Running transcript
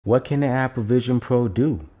What can the Apple Vision Pro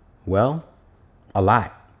do? Well, a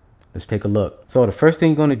lot. Let's take a look. So the first thing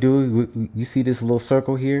you're going to do, you see this little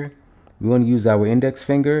circle here? We're going to use our index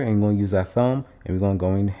finger and we're going to use our thumb and we're going to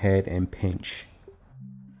go ahead and pinch.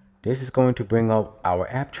 This is going to bring up our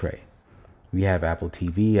app tray. We have Apple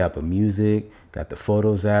TV, Apple Music, got the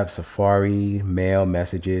Photos app, Safari, Mail,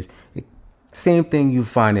 Messages. Same thing you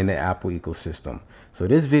find in the Apple ecosystem. So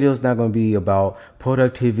this video is not going to be about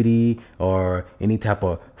productivity or any type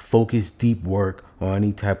of focused deep work or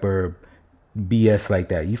any type of BS like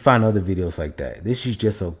that. You find other videos like that. This is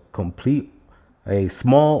just a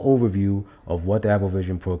small overview of what the Apple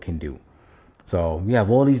Vision Pro can do. So we have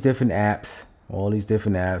all these different apps,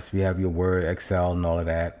 We have your Word, Excel, and all of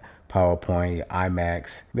that, PowerPoint,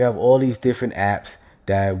 iMacs. We have all these different apps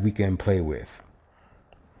that we can play with.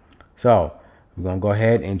 So we're going to go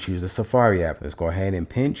ahead and choose the Safari app. Let's go ahead and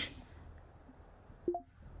pinch.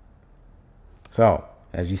 So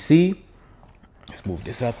as you see, let's move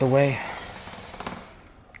this out the way.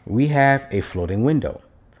 We have a floating window.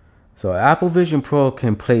 So Apple Vision Pro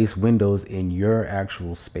can place windows in your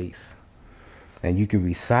actual space. And you can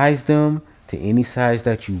resize them to any size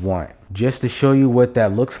that you want. Just to show you what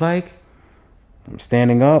that looks like, I'm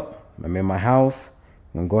standing up, I'm in my house.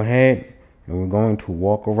 I'm going to go ahead and we're going to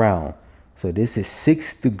walk around. So this is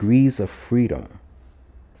 6 degrees of freedom.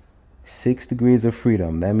 6 degrees of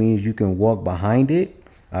freedom. That means you can walk behind it.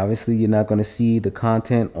 Obviously, you're not going to see the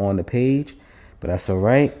content on the page, but that's all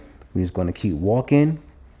right. We're just going to keep walking.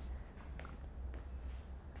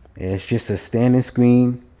 And it's just a standing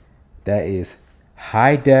screen that is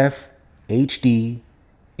high def HD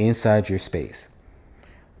inside your space.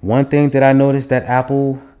 One thing that I noticed that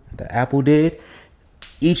Apple did,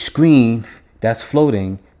 each screen that's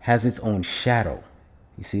floating has its own shadow.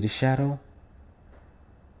 You see the shadow?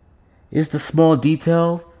 It's the small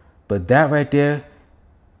detail, but that right there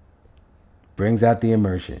brings out the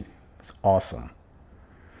immersion. It's awesome.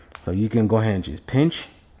 So you can go ahead and just pinch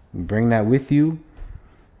and bring that with you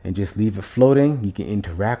and just leave it floating. You can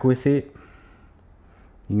interact with it.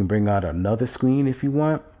 You can bring out another screen if you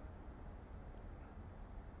want.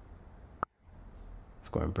 Let's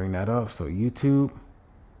go ahead and bring that up. So YouTube,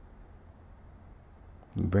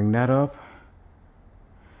 you bring that up.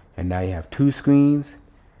 And now you have 2 screens.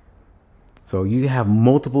 So you have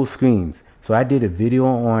multiple screens. So I did a video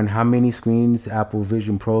on how many screens Apple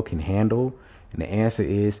Vision Pro can handle. And the answer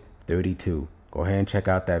is 32. Go ahead and check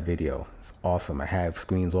out that video. It's awesome. I have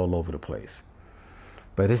screens all over the place.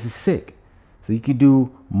 But this is sick. So you can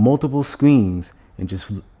do multiple screens and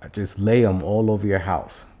just lay them all over your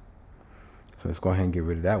house. So let's go ahead and get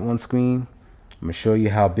rid of that one screen. I'm going to show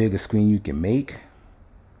you how big a screen you can make.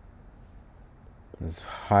 As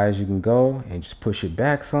high as you can go and just push it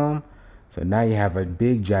back some. So now you have a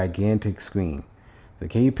big gigantic screen. So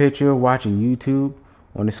can you picture watching YouTube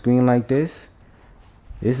on a screen like this?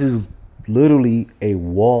 This is literally a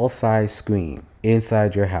wall-sized screen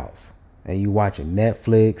inside your house. And you watching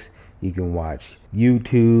Netflix, you can watch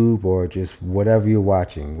YouTube or just whatever you're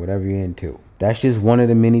watching, whatever you're into. That's just one of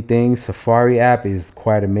the many things. Safari app is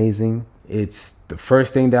quite amazing. It's the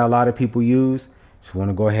first thing that a lot of people use. Just want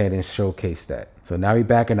to go ahead and showcase that. So now we're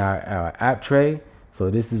back in our app tray. So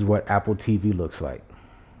this is what Apple TV looks like.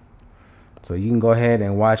 So you can go ahead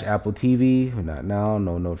and watch Apple TV. Not now,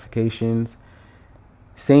 no notifications.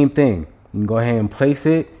 Same thing. You can go ahead and place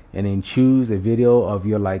it and then choose a video of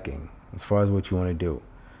your liking as far as what you want to do.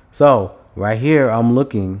 So right here, I'm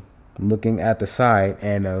looking at the side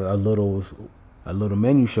and a little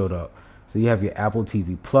menu showed up. So you have your Apple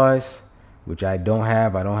TV Plus, which I don't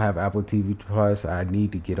have. I don't have Apple TV Plus. I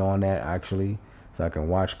need to get on that actually so I can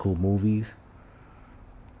watch cool movies.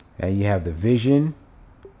 And you have the Vision.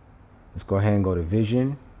 Let's go ahead and go to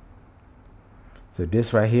Vision. So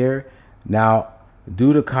this right here. Now,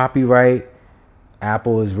 due to copyright,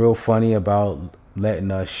 Apple is real funny about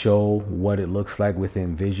letting us show what it looks like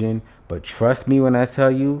within Vision. But trust me when I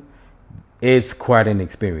tell you, it's quite an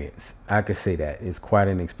experience. I could say that. It's quite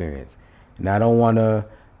an experience. And I don't want to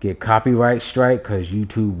get copyright strike because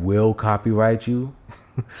YouTube will copyright you.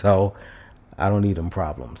 So I don't need them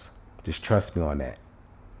problems. Just trust me on that.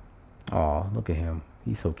 Oh, look at him.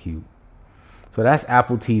 He's so cute. So that's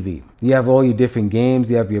Apple TV. You have all your different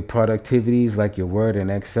games. You have your productivities like your Word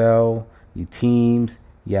and Excel, your Teams.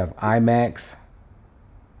 You have iMacs.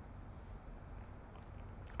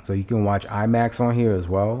 So you can watch iMacs on here as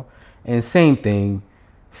well. And same thing.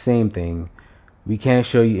 We can't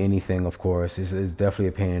show you anything, of course. It's definitely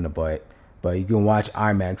a pain in the butt. But you can watch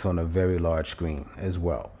iMacs on a very large screen as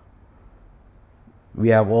well. We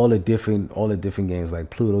have all the different games like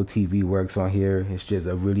Pluto TV works on here. It's just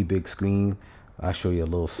a really big screen. I'll show you a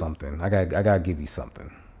little something. I gotta give you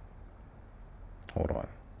something. Hold on.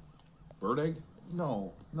 Bird egg?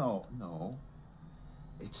 No, no, no.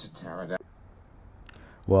 It's a pterodactyl.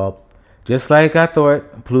 Well, just like I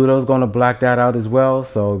thought, Pluto's gonna block that out as well,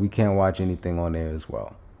 so we can't watch anything on there as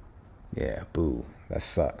well. Yeah, boo. That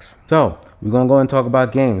sucks. So we're gonna go and talk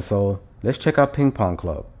about games. So let's check out Ping Pong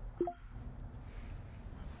Club.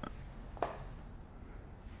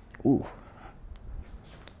 Ooh.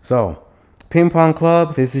 So Ping Pong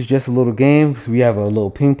Club, this is just a little game. We have a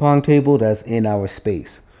little ping pong table that's in our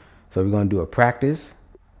space. So we're gonna do a practice.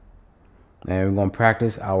 And we're gonna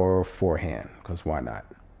practice our forehand, because why not?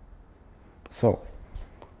 So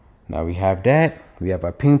now we have that. We have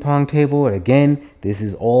our ping pong table. And again, this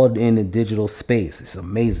is all in a digital space. It's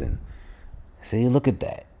amazing. See, look at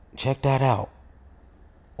that. Check that out.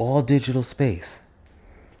 All digital space.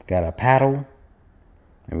 Got a paddle,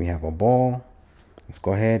 and we have a ball. Let's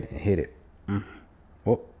go ahead and hit it.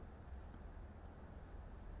 Whoop.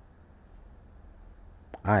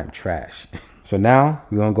 I am trash. So now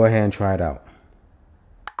we're gonna go ahead and try it out.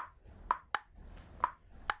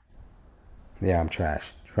 Yeah, I'm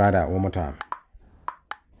trash. Try it out one more time.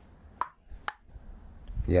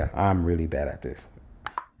 Yeah, I'm really bad at this.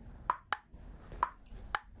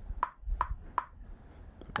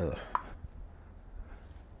 Ugh.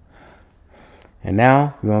 And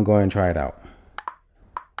now we're gonna go ahead and try it out.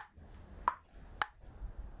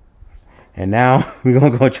 And now we're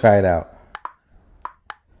gonna go try it out.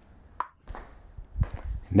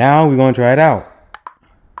 Now we're gonna try it out.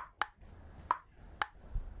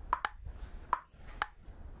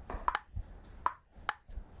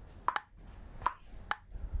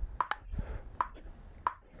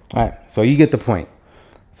 All right, so you get the point.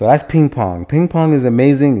 So that's ping pong. Ping pong is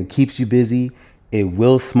amazing. It keeps you busy. It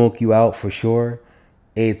will smoke you out for sure.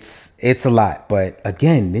 It's a lot, but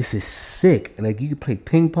again, this is sick. Like you can play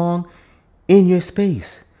ping pong in your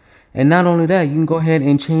space, and not only that, you can go ahead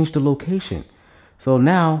and change the location. So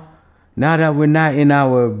now that we're not in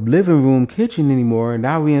our living room kitchen anymore,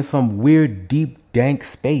 now we're in some weird, deep, dank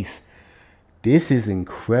space. This is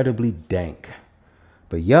incredibly dank.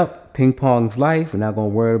 But yep, ping pong's life. We're not gonna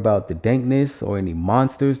worry about the dankness or any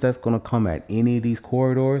monsters that's gonna come at any of these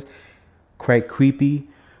corridors. Quite creepy.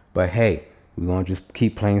 But hey, we're gonna just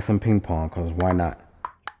keep playing some ping pong because why not?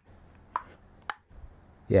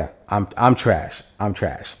 Yeah, I'm trash. I'm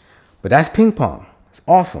trash. But that's ping pong. It's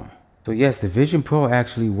awesome. So yes, the Vision Pro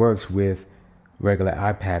actually works with regular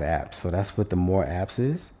iPad apps. So that's what the more apps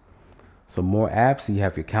is. So more apps, you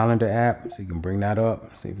have your calendar app, so you can bring that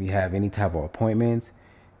up. So if you have any type of appointments,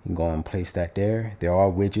 you can go and place that there. There are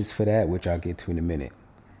widgets for that, which I'll get to in a minute.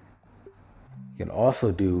 You can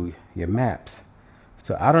also do your maps.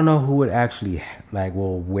 So I don't know who would actually like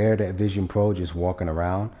will wear that Vision Pro just walking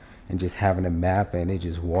around and just having a map and it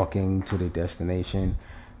just walking to the destination.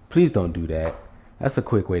 Please don't do that. That's a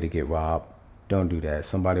quick way to get robbed. Don't do that.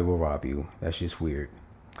 Somebody will rob you. That's just weird.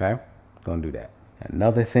 Okay? Don't do that.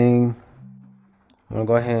 Another thing I'm gonna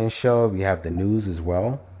go ahead and show we have the news as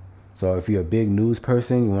well. So if you're a big news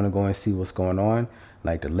person, you want to go and see what's going on,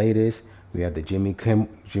 like the latest. We have the Jimmy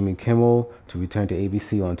Kimmel to return to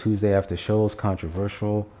ABC on Tuesday after show's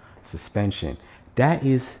controversial suspension. That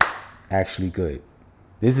is actually good.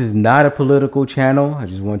 This is not a political channel. I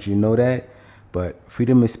just want you to know that. But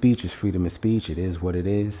freedom of speech is freedom of speech. It is what it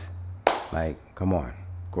is. Like, come on,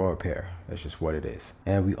 grow up here. That's just what it is.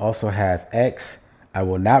 And we also have X. I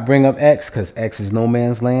will not bring up X because X is no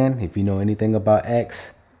man's land. If you know anything about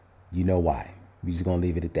X, you know why. We're just gonna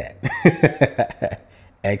leave it at that.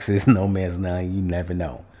 X is no man's land. You never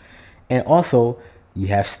know. And also, you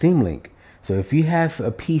have Steam Link. So if you have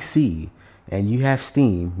a PC and you have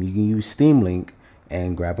Steam, you can use Steam Link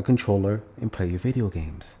and grab a controller and play your video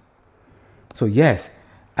games. So yes,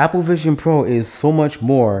 Apple Vision Pro is so much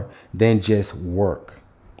more than just work.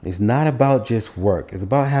 It's not about just work. It's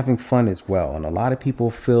about having fun as well. And a lot of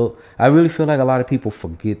people I really feel like a lot of people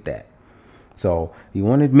forget that. So you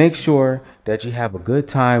want to make sure that you have a good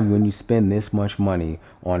time when you spend this much money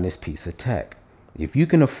on this piece of tech. If you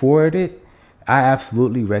can afford it, I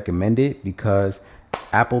absolutely recommend it because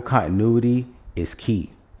Apple continuity is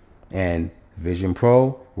key. And Vision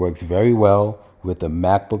Pro works very well with the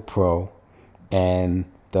MacBook Pro and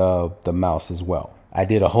the mouse as well. I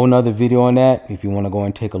did a whole nother video on that. If you want to go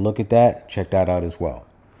and take a look at that, check that out as well.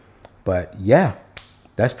 But yeah,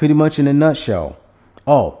 that's pretty much in a nutshell.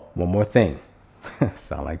 Oh, one more thing.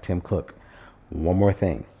 Sound like Tim Cook. One more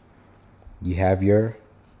thing. You have your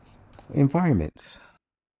environments.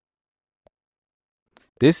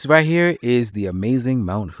 This right here is the amazing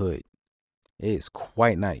Mount Hood. It is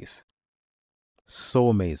quite nice. So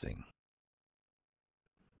amazing.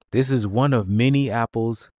 This is one of many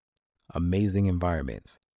Apple's amazing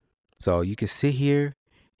environments. So you can sit here,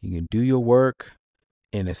 you can do your work,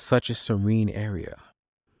 and it's such a serene area.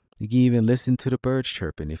 You can even listen to the birds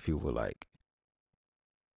chirping if you would like.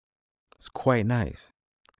 It's quite nice.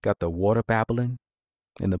 Got the water babbling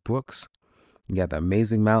in the brooks. You got the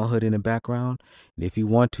amazing Mount Hood in the background. And if you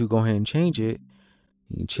want to go ahead and change it,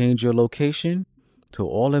 you can change your location to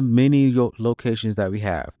all the many locations that we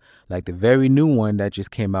have. Like the very new one that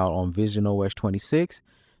just came out on Vision OS 26,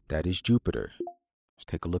 that is Jupiter. Let's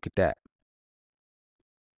take a look at that.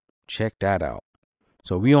 Check that out.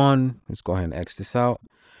 So let's go ahead and X this out.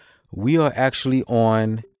 We are actually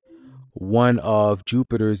on one of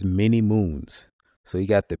Jupiter's many moons. So you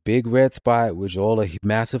got the big red spot, which all the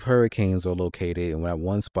massive hurricanes are located in that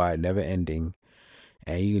one spot, never ending.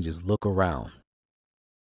 And you can just look around.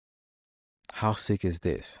 How sick is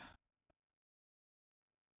this?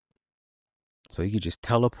 So you can just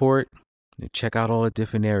teleport and check out all the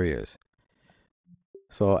different areas.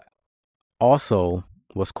 So also,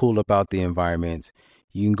 what's cool about the environments,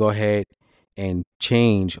 you can go ahead and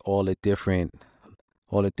change all the different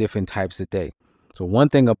types of day. So one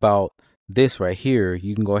thing about this right here,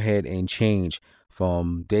 you can go ahead and change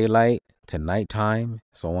from daylight to nighttime,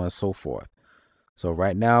 so on and so forth. So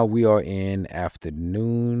right now we are in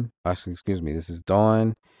afternoon. Excuse me, this is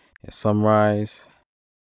dawn and sunrise.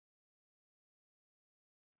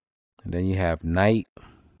 And then you have night.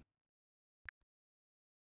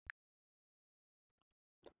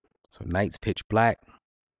 So night's pitch black.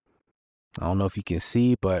 I don't know if you can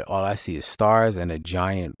see, but all I see is stars and a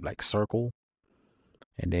giant like circle.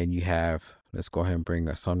 And then you have, let's go ahead and bring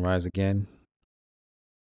a sunrise again.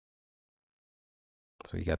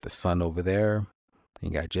 So you got the sun over there. You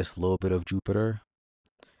got just a little bit of Jupiter.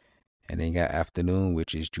 And then you got afternoon,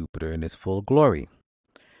 which is Jupiter in its full glory.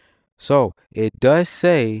 So it does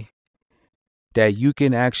say that you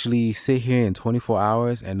can actually sit here in 24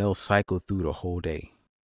 hours and it'll cycle through the whole day.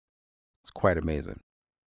 It's quite amazing.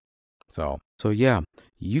 So yeah,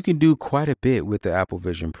 you can do quite a bit with the Apple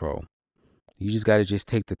Vision Pro. You just got to just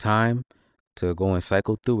take the time to go and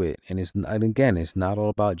cycle through it. And again, it's not all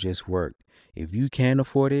about just work. If you can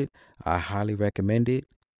afford it, I highly recommend it.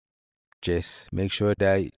 Just make sure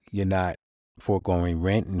that you're not foregoing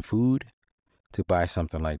rent and food to buy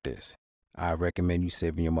something like this. I recommend you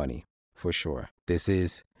saving your money for sure. This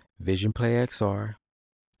is Vision Play XR.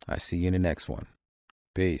 I see you in the next one.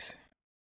 Peace.